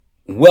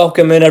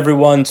Welcome in,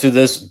 everyone, to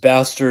this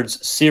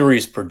Bastards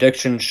series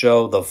prediction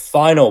show, the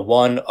final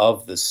one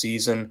of the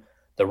season.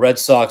 The Red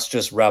Sox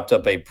just wrapped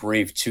up a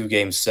brief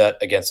two-game set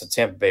against the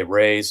Tampa Bay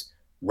Rays,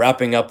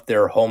 wrapping up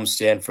their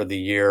homestand for the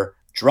year,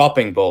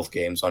 dropping both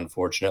games,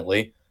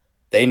 unfortunately.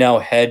 They now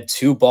head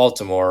to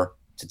Baltimore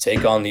to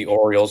take on the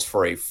Orioles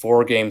for a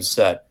four-game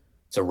set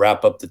to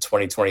wrap up the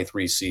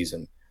 2023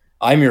 season.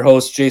 I'm your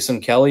host,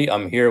 Jason Kelly.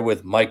 I'm here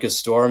with Micah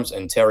Storms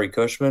and Terry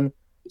Cushman.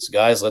 So,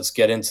 guys, let's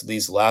get into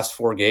these last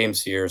four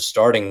games here,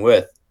 starting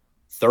with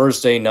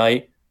Thursday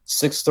night,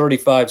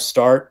 6:35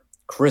 start.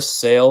 Chris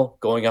Sale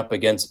going up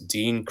against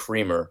Dean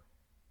Creamer.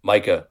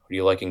 Micah, who do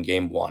you like in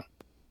game one?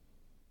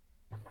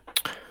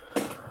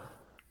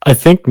 I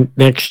think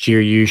next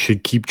year you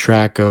should keep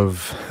track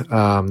of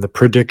the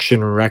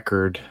prediction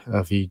record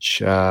of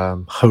each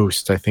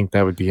host. I think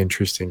that would be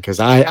interesting because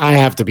I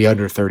have to be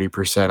under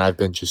 30%. I've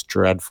been just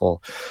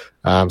dreadful.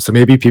 So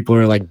maybe people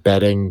are like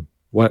betting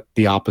what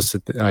the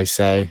opposite I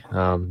say.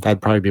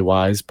 That'd probably be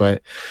wise.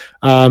 But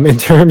in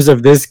terms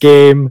of this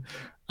game,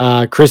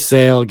 Chris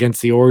Sale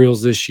against the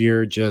Orioles this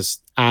year,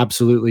 just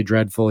absolutely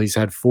dreadful. He's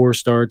had four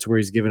starts where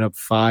he's given up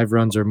 5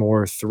 runs or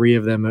more. 3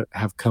 of them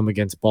have come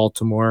against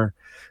Baltimore.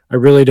 I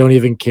really don't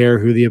even care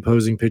who the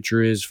opposing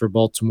pitcher is for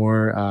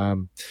Baltimore.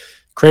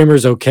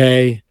 Kramer's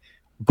okay,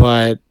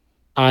 but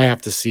I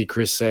have to see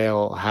Chris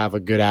Sale have a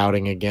good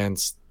outing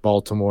against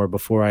Baltimore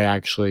before I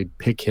actually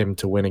pick him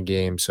to win a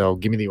game. So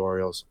give me the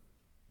Orioles.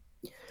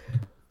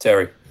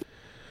 Terry.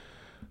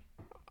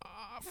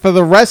 For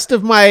the rest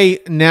of my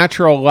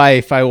natural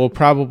life, I will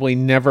probably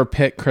never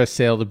pick Chris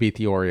Sale to beat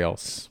the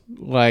Orioles.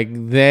 Like,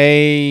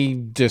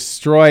 they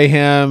destroy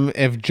him.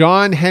 If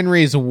John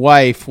Henry's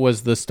wife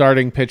was the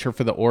starting pitcher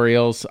for the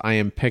Orioles, I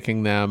am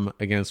picking them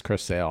against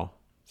Chris Sale.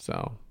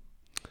 So,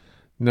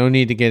 no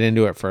need to get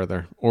into it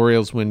further.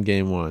 Orioles win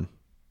game one.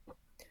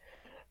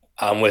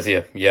 I'm with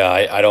you. Yeah,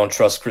 I don't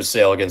trust Chris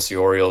Sale against the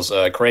Orioles.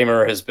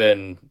 Kramer has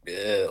been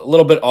a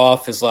little bit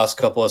off his last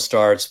couple of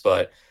starts,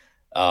 but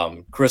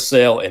Chris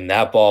Sale in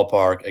that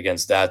ballpark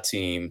against that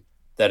team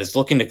that is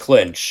looking to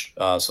clinch,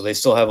 so they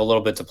still have a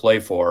little bit to play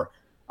for.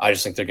 I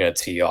just think they're going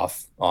to tee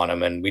off on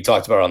him. And we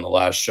talked about it on the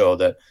last show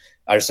that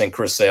I just think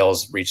Chris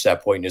Sale's reached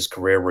that point in his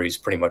career where he's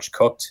pretty much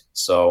cooked.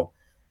 So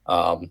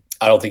I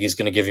don't think he's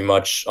going to give you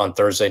much on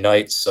Thursday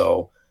night.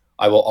 So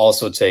I will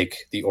also take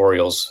the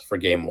Orioles for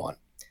game one.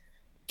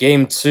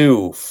 Game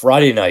two,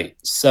 Friday night,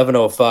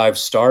 7:05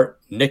 start.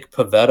 Nick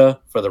Pivetta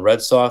for the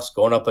Red Sox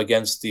going up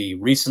against the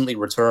recently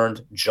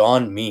returned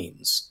John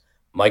Means.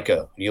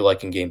 Micah, who do you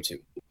like in game two?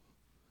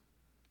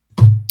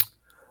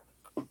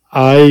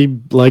 I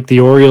like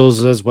the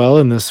Orioles as well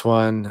in this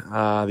one.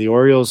 The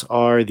Orioles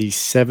are the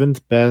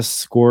 7th best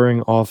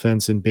scoring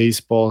offense in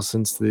baseball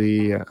since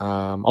the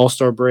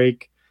All-Star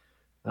break.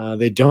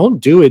 They don't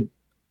do it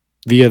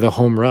via the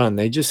home run.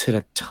 They just hit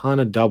a ton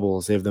of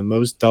doubles. They have the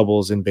most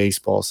doubles in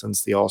baseball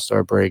since the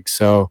All-Star break.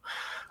 So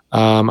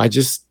I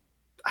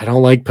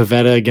don't like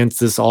Pivetta against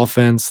this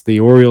offense. The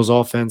Orioles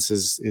offense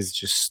is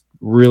just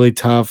really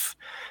tough.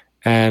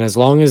 And as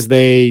long as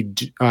they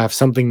have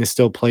something to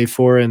still play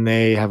for and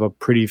they have a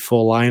pretty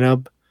full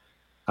lineup,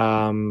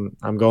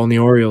 I'm going the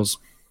Orioles.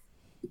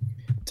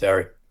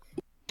 Terry.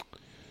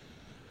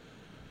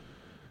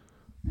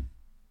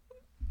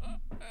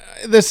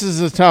 This is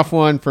a tough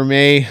one for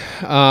me.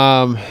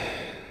 I'm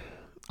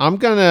going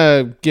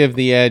to give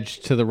the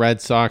edge to the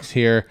Red Sox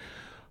here.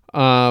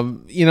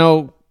 Means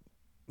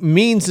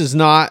is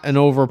not an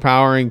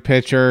overpowering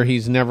pitcher.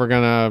 He's never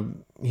gonna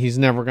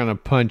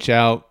punch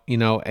out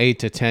 8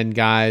 to 10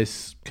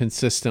 guys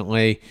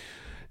consistently.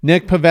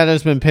 Nick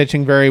Pivetta's been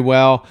pitching very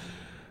well.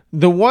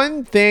 The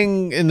one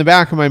thing in the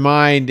back of my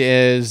mind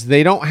is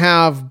they don't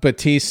have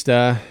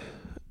Batista.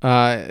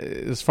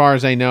 As far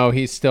as I know,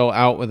 he's still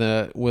out with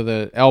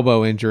a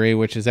elbow injury,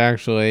 which is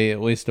actually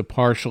at least a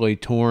partially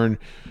torn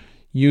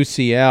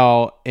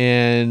UCL.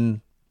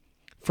 And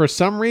for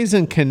some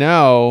reason,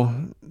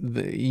 Cano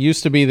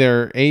used to be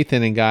their 8th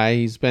inning guy.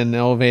 He's been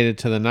elevated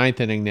to the 9th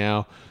inning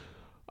now.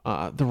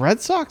 The Red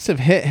Sox have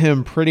hit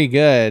him pretty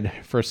good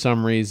for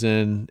some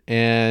reason,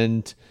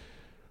 and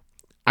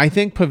I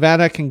think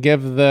Pivetta can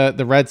give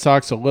the Red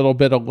Sox a little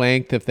bit of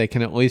length if they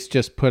can at least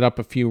just put up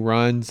a few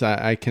runs.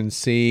 I can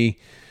see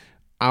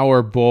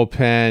our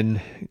bullpen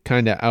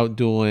kind of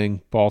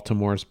outdueling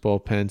Baltimore's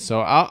bullpen,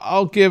 so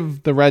I'll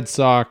give the Red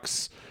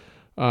Sox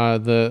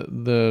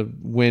the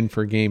win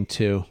for game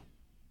two.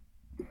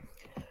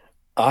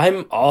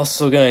 I'm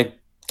also going to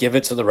give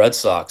it to the Red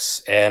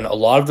Sox, and a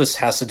lot of this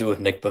has to do with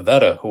Nick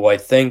Pivetta, who I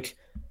think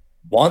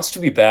wants to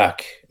be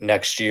back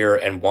next year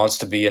and wants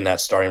to be in that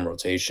starting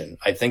rotation.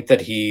 I think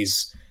that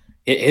his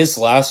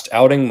last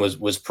outing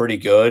was pretty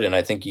good, and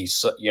I think you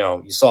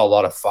saw a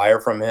lot of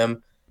fire from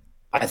him.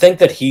 I think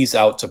that he's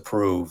out to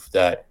prove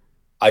that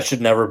I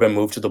should never have been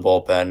moved to the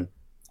bullpen.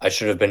 I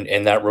should have been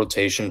in that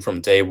rotation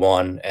from day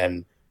one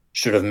and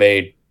should have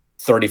made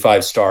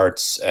 35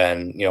 starts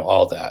and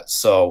all that.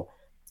 So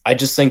I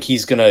just think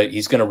he's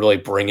gonna really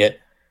bring it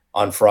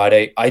on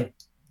Friday.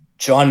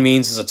 John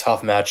Means is a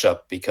tough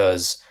matchup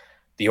because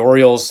The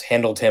Orioles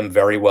handled him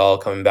very well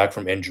coming back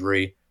from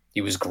injury. He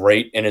was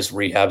great in his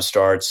rehab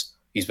starts.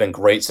 He's been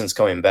great since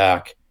coming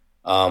back.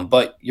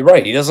 But you're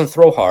right, he doesn't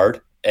throw hard.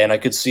 And I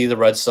could see the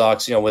Red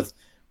Sox, with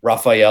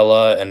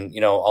Rafaela and,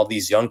 all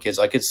these young kids,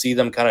 I could see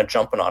them kind of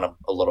jumping on him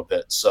a little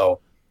bit.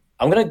 So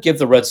I'm going to give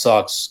the Red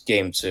Sox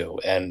game two.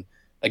 And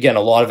again,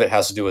 a lot of it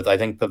has to do with I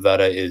think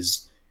Pivetta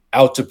is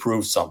out to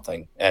prove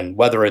something. And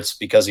whether it's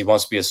because he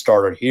wants to be a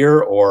starter here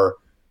or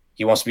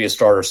he wants to be a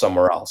starter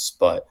somewhere else.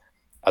 But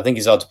I think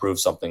he's out to prove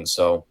something.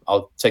 So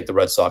I'll take the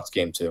Red Sox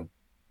game two.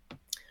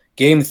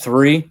 Game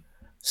three,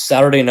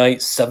 Saturday night,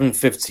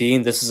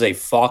 7:15. This is a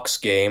Fox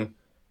game.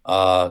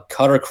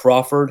 Cutter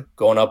Crawford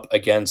going up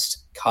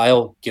against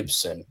Kyle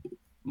Gibson.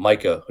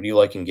 Micah, who do you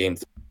like in game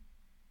three?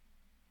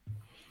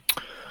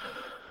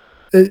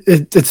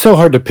 It's so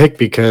hard to pick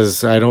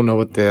because I don't know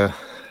what the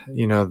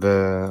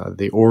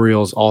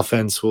Orioles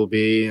offense will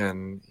be,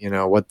 and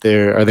what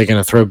are they going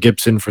to throw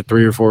Gibson for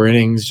 3 or 4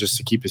 innings just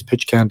to keep his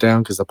pitch count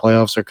down because the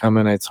playoffs are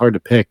coming. It's hard to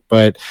pick,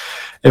 but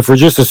if we're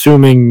just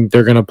assuming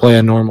they're going to play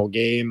a normal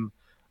game,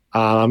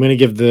 I'm going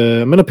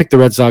to pick the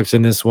Red Sox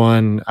in this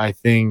one. I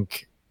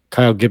think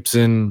Kyle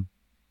Gibson,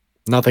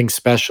 nothing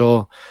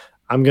special.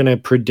 I'm going to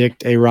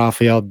predict a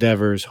Rafael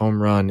Devers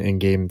home run in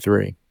game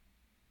 3.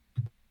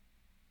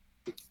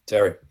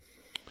 Terry.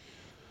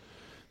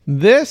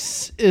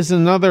 This is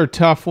another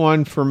tough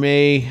one for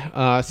me.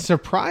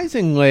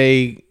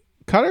 Surprisingly,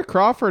 Cutter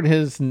Crawford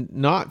has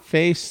not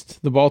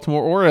faced the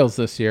Baltimore Orioles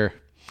this year.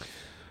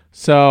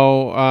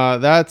 So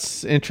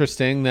that's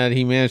interesting that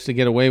he managed to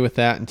get away with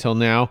that until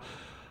now.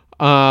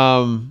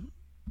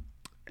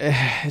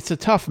 It's a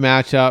tough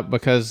matchup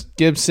because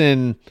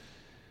Gibson,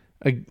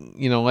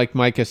 like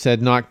Micah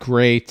said, not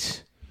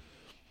great.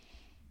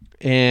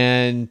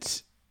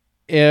 And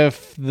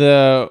if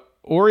the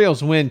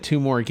Orioles win 2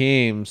 more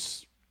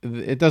games,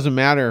 it doesn't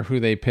matter who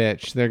they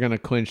pitch. They're going to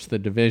clinch the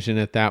division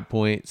at that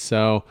point.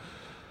 So,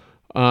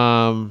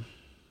 I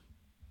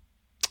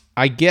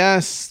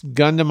guess,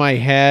 gun to my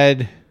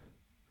head,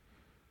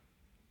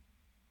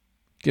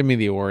 give me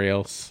the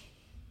Orioles.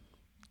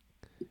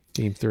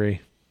 Game 3.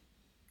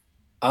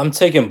 I'm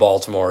taking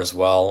Baltimore as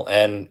well,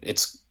 and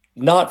it's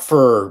not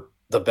for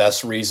the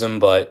best reason,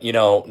 but,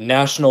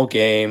 national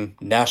game,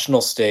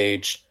 national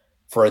stage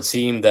for a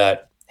team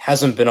that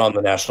hasn't been on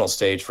the national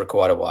stage for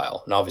quite a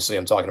while. And obviously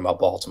I'm talking about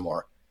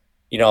Baltimore.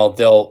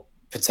 They'll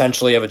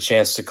potentially have a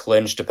chance to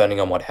clinch depending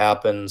on what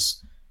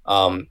happens.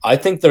 I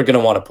think they're going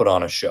to want to put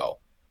on a show.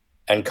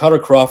 And Cutter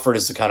Crawford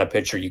is the kind of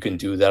pitcher you can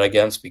do that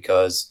against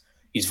because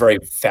he's very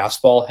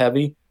fastball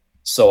heavy.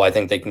 So I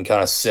think they can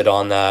kind of sit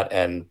on that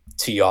and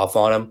tee off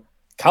on him.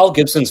 Kyle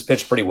Gibson's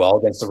pitched pretty well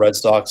against the Red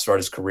Sox throughout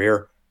his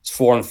career. He's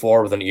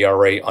 4-4 with an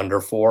ERA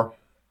under 4.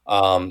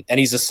 And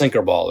he's a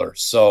sinker baller.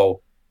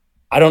 So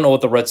I don't know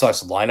what the Red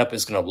Sox lineup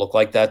is going to look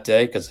like that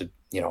day because,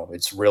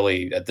 it's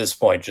really, at this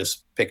point,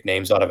 just pick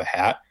names out of a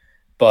hat.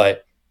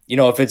 But,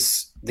 if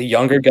it's the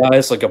younger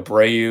guys like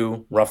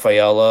Abreu,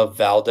 Rafaela,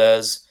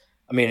 Valdez,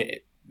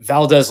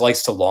 Valdez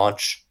likes to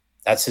launch.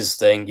 That's his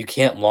thing. You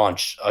can't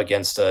launch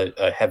against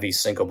a heavy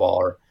single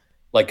baller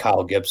like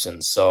Kyle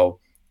Gibson.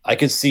 So I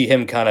could see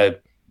him kind of,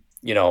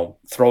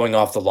 throwing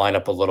off the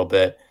lineup a little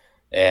bit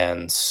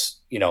and,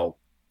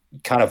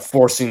 kind of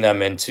forcing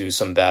them into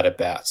some bad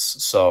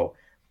at-bats. So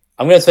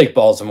I'm going to take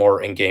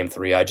Baltimore in game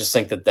 3. I just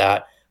think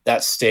that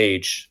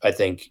stage, I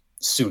think,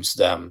 suits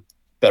them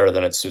better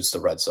than it suits the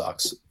Red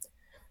Sox.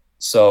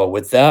 So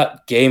with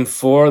that, game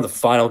 4, the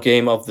final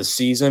game of the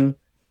season,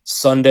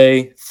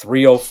 Sunday,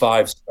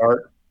 3:05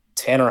 start.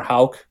 Tanner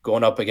Houck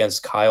going up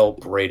against Kyle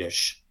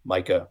Bradish.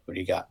 Micah, what do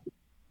you got?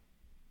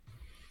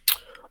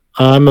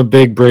 I'm a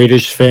big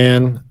Bradish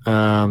fan.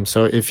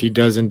 So if he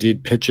does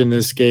indeed pitch in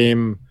this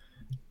game,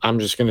 I'm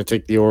just going to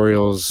take the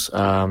Orioles.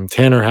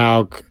 Tanner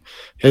Houck,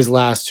 his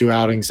last 2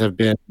 outings have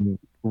been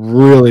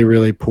really,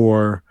 really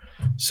poor.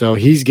 So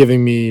he's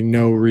giving me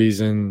no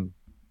reason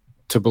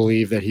to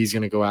believe that he's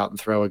going to go out and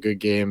throw a good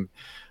game.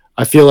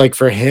 I feel like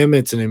for him,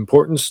 it's an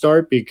important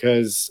start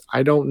because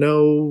I don't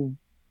know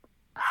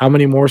how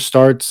many more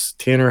starts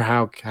Tanner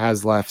Houck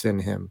has left in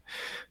him.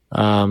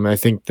 I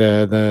think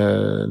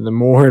the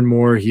more and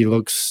more he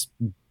looks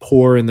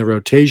poor in the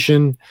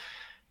rotation,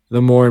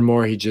 the more and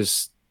more he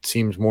just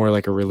seems more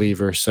like a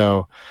reliever.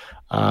 So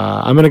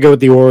I'm going to go with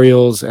the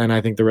Orioles, and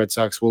I think the Red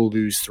Sox will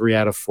lose 3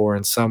 out of 4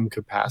 in some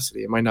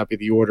capacity. It might not be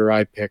the order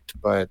I picked,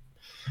 but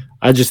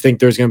I just think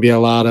there's going to be a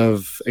lot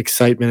of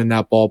excitement in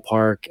that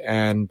ballpark,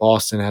 and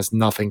Boston has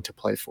nothing to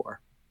play for.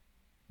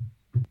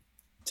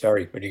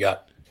 Terry, what do you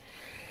got?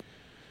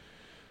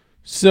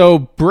 So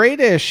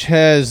Bradish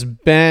has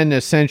been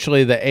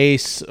essentially the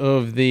ace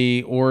of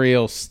the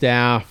Orioles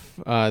staff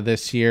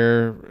this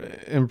year.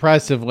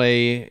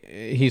 Impressively,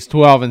 he's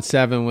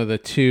 12-7 with a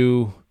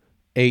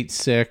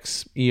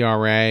 2.86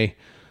 ERA.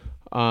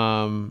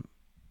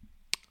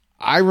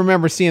 I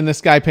remember seeing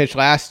this guy pitch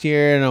last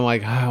year, and I'm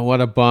like,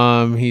 what a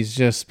bum. He's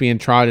just being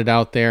trotted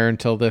out there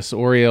until this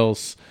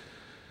Orioles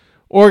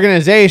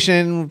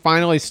organization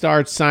finally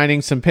starts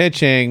signing some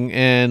pitching,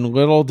 and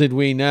little did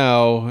we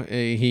know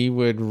he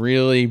would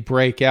really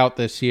break out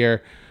this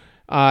year.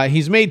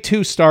 He's made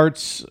 2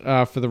 starts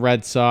for the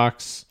Red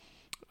Sox.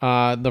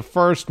 The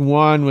first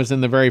one was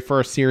in the very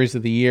first series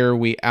of the year.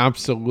 We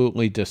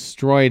absolutely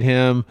destroyed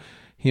him.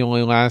 He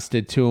only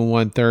lasted 2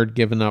 1/3,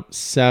 giving up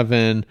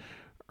 7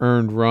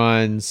 earned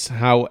runs.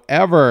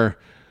 However,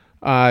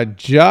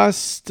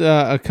 just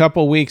a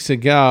couple weeks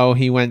ago,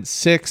 he went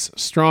 6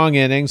 strong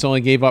innings, only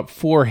gave up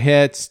 4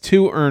 hits,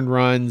 2 earned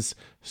runs,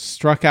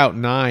 struck out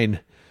 9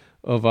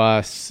 of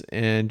us,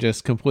 and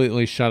just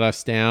completely shut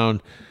us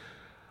down.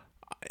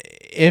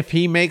 If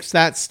he makes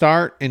that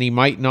start, and he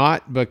might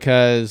not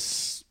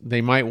because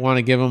they might want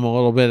to give him a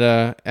little bit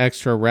of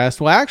extra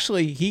rest. Well,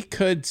 actually, he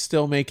could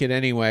still make it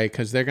anyway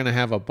because they're going to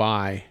have a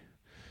bye,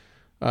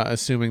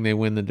 assuming they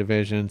win the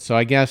division. So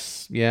I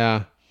guess,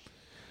 yeah.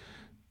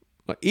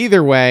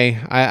 Either way,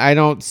 I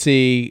don't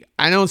see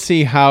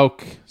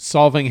Houck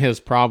solving his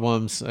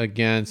problems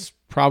against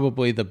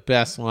probably the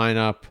best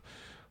lineup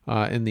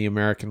in the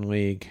American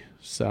League.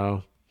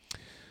 So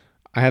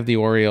I have the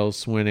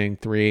Orioles winning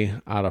 3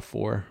 out of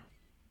 4.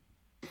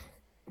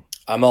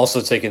 I'm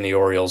also taking the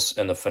Orioles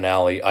in the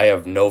finale. I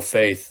have no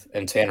faith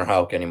in Tanner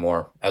Houck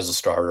anymore as a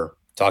starter.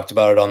 Talked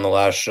about it on the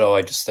last show.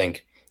 I just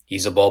think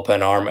he's a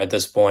bullpen arm at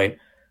this point.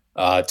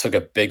 Took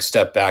a big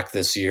step back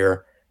this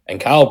year. And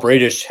Kyle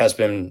Bradish has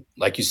been,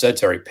 like you said,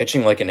 Terry,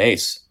 pitching like an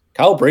ace.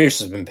 Kyle Bradish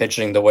has been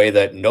pitching the way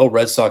that no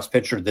Red Sox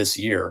pitcher this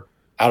year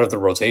out of the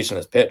rotation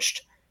has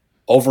pitched.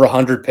 Over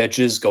 100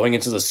 pitches, going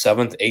into the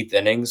 7th, 8th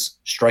innings,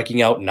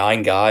 striking out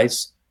 9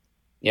 guys.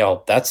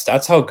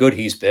 That's how good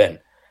he's been.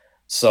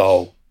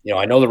 So,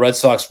 I know the Red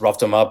Sox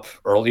roughed him up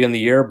early in the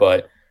year,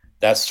 but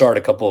that start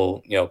a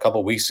couple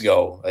weeks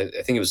ago, I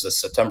think it was the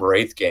September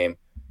 8th game,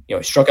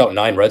 he struck out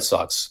 9 Red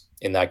Sox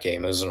in that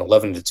game. It was an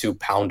 11-2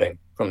 pounding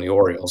from the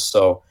Orioles.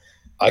 So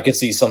I could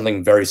see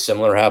something very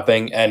similar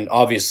happening. And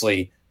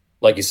obviously,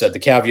 like you said, the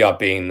caveat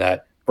being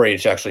that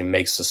Bradish actually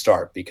makes the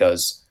start,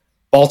 because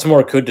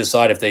Baltimore could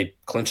decide if they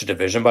clinch a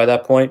division by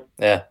that point,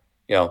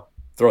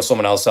 throw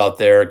someone else out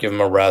there, give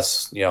him a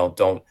rest,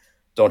 don't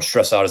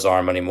stress out his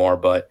arm anymore.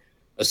 But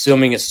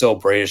assuming it's still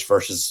Bradish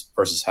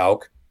versus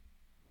Houck,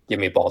 give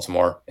me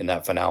Baltimore in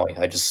that finale.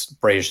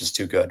 Bradish is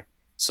too good.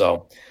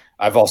 So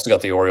I've also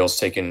got the Orioles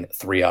taking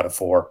 3 out of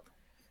 4.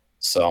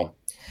 So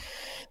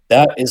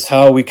that is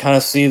how we kind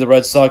of see the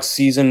Red Sox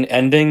season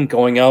ending,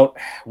 going out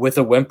with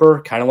a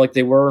whimper, kind of like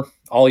they were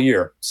all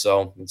year.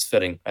 So it's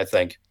fitting, I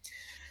think.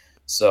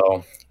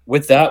 So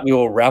with that, we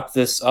will wrap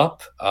this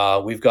up.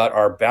 We've got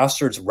our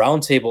Bastards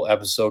Roundtable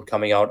episode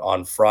coming out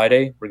on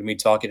Friday. We're going to be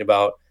talking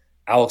about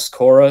Alex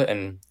Cora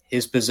and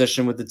his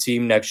position with the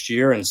team next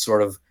year, and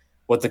sort of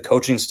what the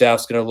coaching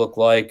staff's going to look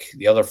like,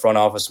 the other front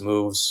office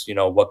moves,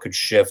 what could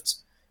shift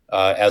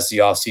as the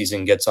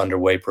offseason gets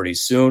underway pretty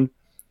soon.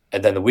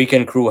 And then the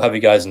Weekend Crew will have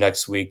you guys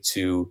next week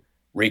to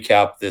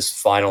recap this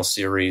final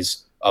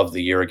series of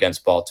the year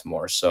against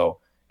Baltimore. So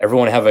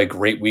everyone have a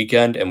great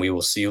weekend, and we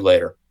will see you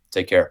later.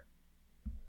 Take care.